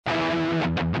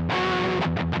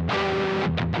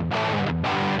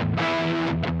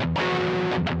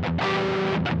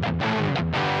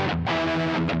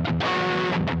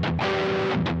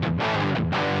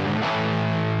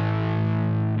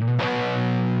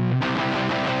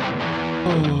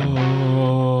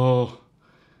Oh,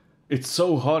 it's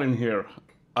so hot in here.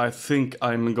 I think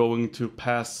I'm going to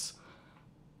pass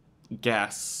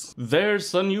gas.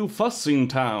 There's a new Fuzz in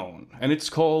town, and it's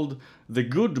called the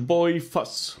Good Boy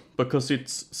Fuzz, because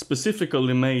it's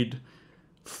specifically made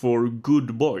for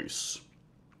good boys.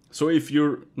 So if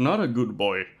you're not a good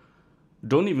boy,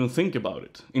 don't even think about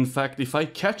it. In fact, if I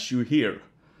catch you here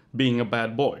being a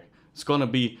bad boy, it's gonna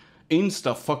be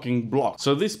insta-fucking blocked.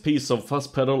 So this piece of fuzz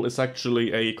pedal is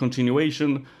actually a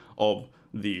continuation of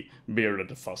the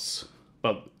bearded fuzz,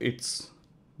 but it's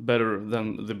better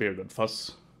than the bearded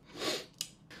fuzz.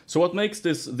 So what makes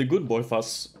this the good boy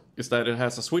fuzz is that it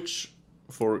has a switch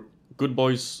for good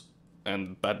boys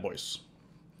and bad boys.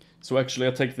 So actually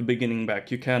I take the beginning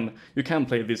back. You can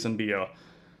play this and be a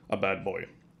bad boy.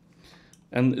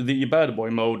 And the bad boy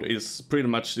mode is pretty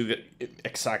much the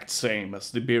exact same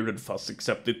as the bearded fuzz,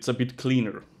 except it's a bit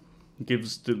cleaner. It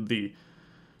gives the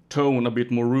tone a bit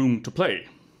more room to play.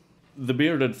 The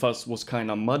bearded fuzz was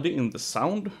kinda muddy in the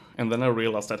sound, and then I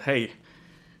realized that, hey,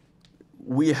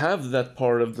 we have that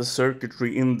part of the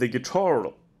circuitry in the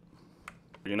guitar.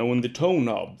 You know, in the tone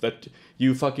knob that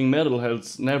you fucking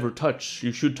metalheads never touch.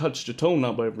 You should touch the tone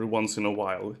knob every once in a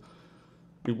while.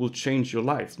 It will change your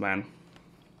life, man.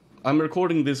 I'm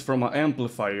recording this from an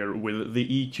amplifier with the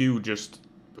EQ just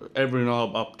every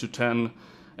knob up to 10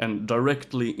 and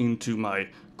directly into my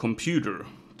computer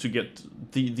to get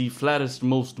the flattest,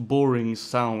 most boring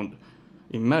sound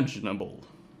imaginable.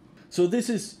 So this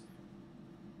is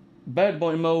bad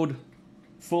boy mode,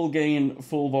 full gain,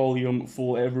 full volume,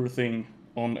 full everything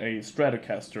on a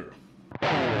Stratocaster.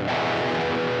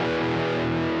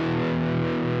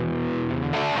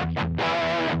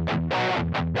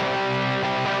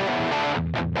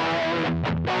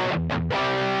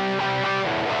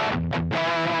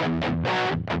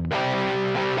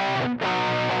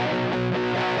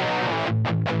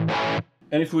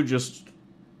 And if we just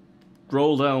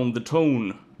roll down the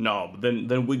tone knob,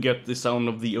 then we get the sound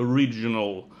of the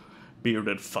original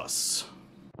bearded fuzz.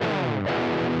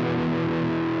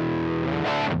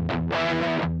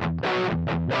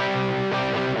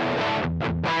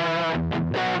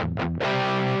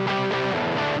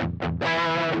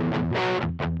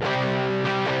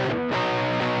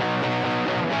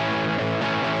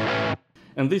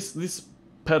 And this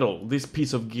pedal, this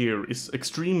piece of gear, is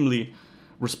extremely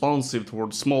responsive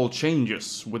towards small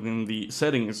changes within the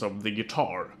settings of the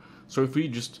guitar. So if we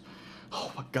just...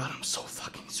 oh my god, I'm so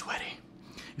fucking sweaty.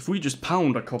 If we just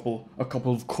pound a couple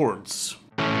of chords.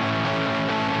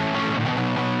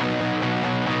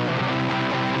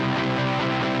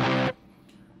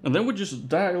 And then we just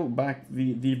dial back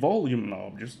the volume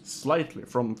knob just slightly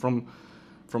from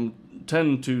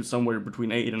 10 to somewhere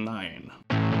between 8 and 9.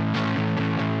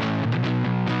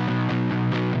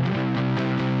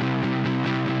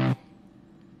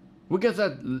 We get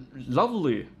that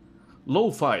lovely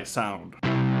lo-fi sound.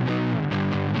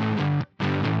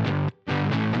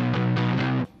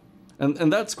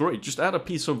 And that's great. Just add a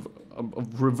piece of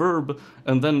reverb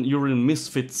and then you're in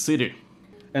Misfit City.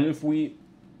 And if we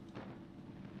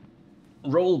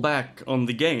roll back on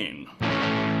the gain,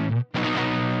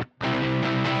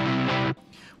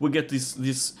 we get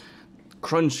this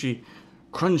crunchy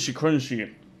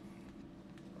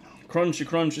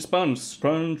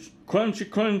sponge,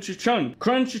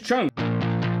 crunchy chunk.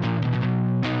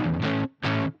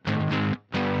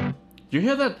 You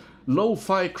hear that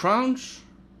lo-fi crunch?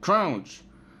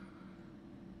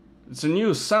 It's a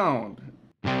new sound.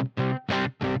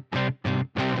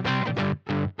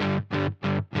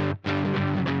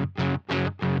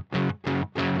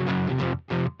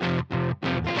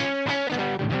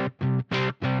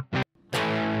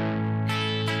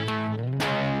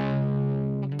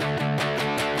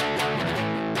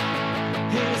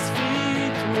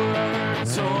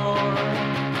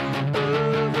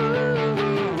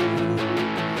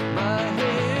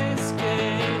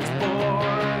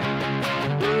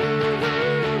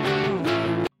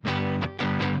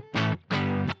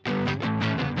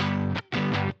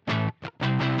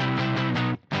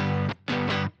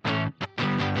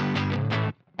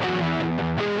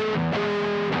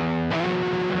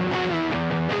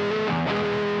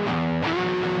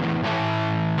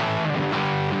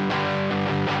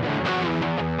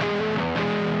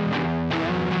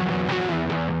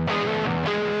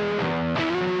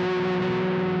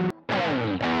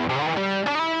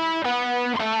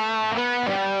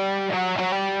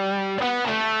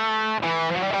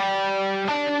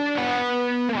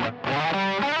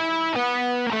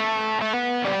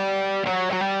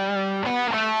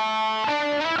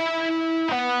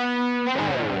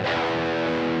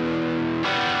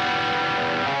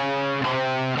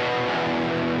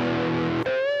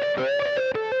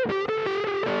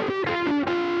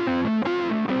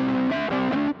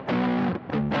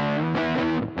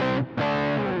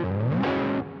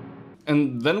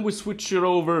 then we switch it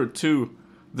over to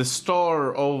the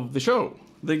star of the show,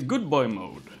 the good boy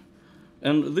mode.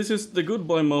 And this is the good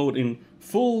boy mode in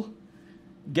full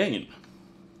gain.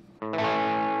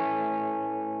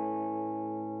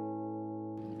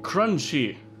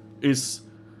 Crunchy is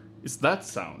that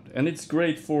sound, and it's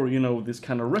great for, you know, this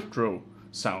kind of retro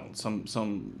sound, some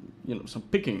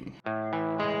picking.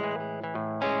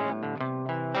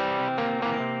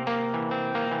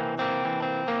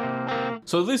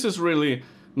 So this is really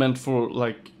meant for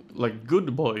like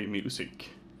good boy music.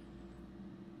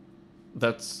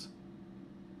 That's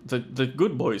the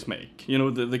good boys make, you know,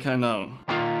 the kind of.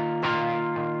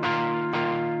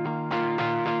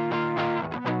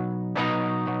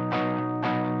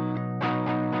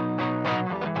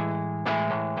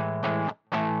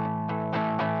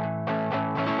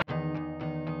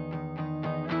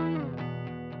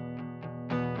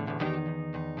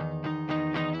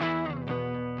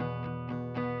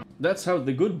 That's how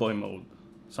the good boy mode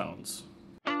sounds.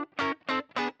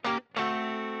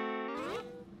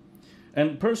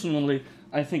 And personally,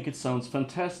 I think it sounds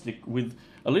fantastic with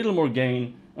a little more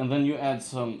gain, and then you add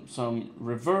some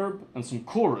reverb and some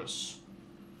chorus.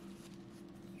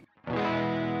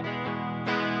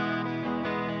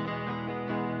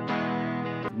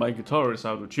 My guitar is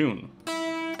out of tune.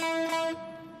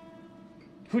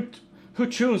 Who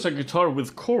tunes a guitar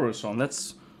with chorus on?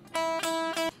 That's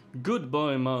good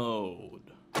boy mode.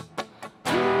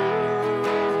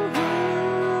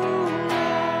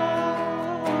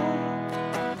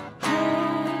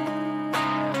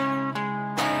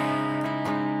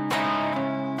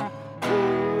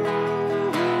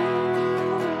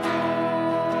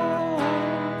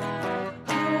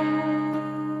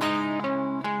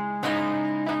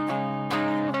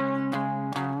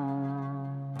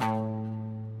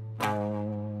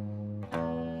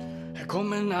 Här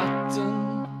kommer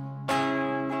natten,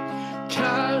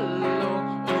 kall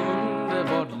och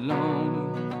underbart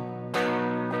lång.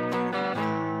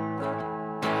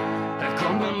 Här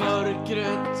kommer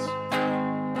mörkret.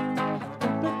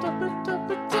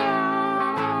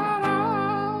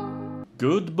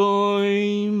 Good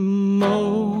boy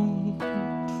mode.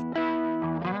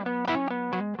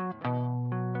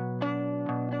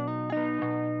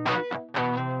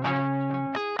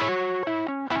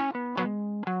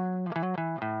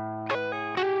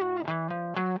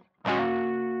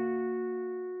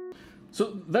 So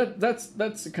that's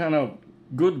the kind of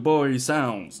good boy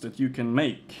sounds that you can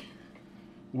make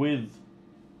with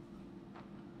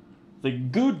the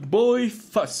good boy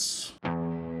fuzz.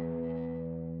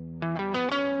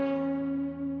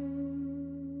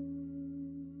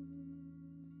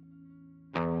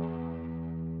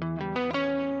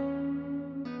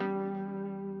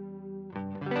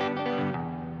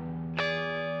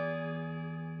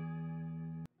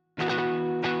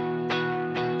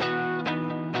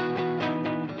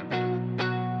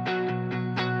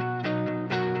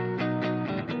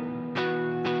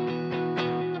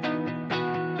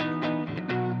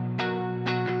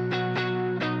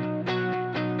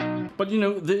 But you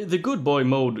know, the good boy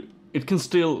mode, it can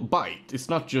still bite. It's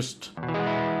not just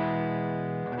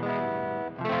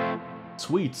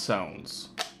sweet sounds.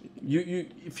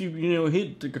 If you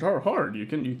hit the guitar hard, you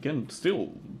can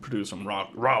still produce some rock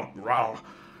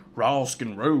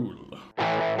and roll.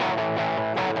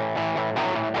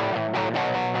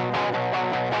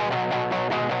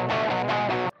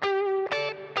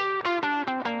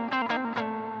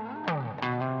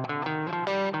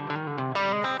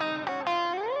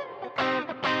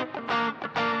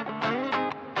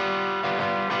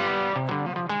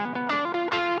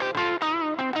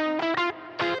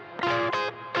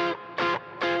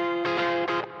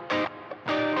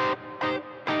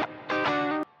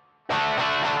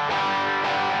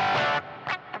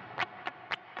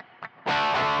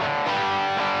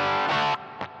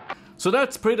 So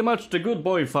that's pretty much the good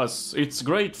boy fuzz. It's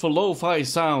great for lo-fi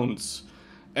sounds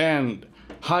and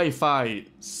hi-fi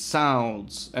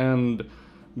sounds and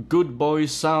good boy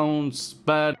sounds,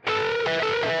 bad.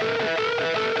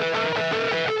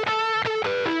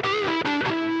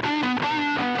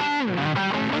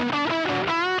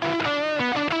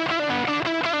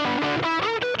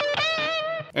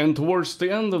 And towards the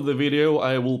end of the video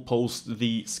I will post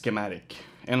the schematic,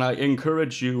 and I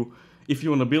encourage you, if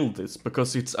you want to build this,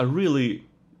 because it's a really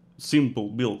simple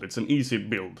build, it's an easy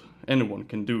build, anyone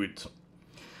can do it.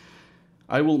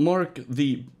 I will mark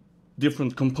the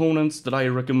different components that I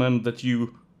recommend that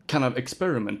you kind of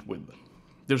experiment with.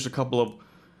 There's a couple of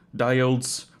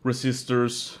diodes,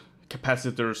 resistors,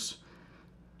 capacitors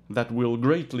that will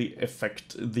greatly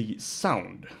affect the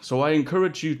sound. So I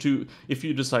encourage you to, if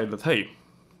you decide that, hey,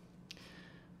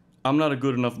 I'm not a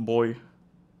good enough boy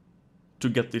to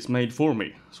get this made for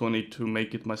me, so I need to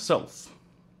make it myself.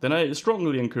 Then I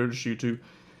strongly encourage you to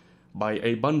buy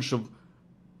a bunch of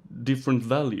different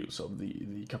values of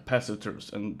the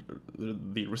capacitors and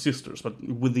the resistors, but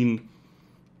within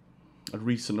a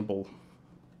reasonable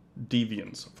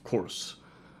deviance, of course.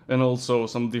 And also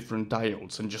some different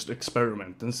diodes, and just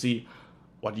experiment and see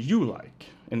what you like,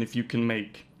 and if you can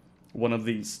make one of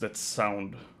these that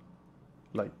sound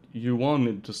like you want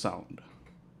it to sound.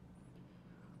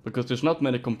 Because there's not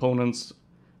many components,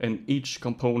 and each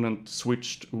component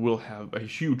switched will have a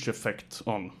huge effect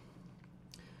on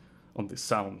the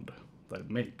sound that it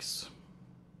makes.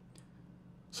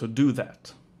 So do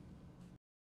that.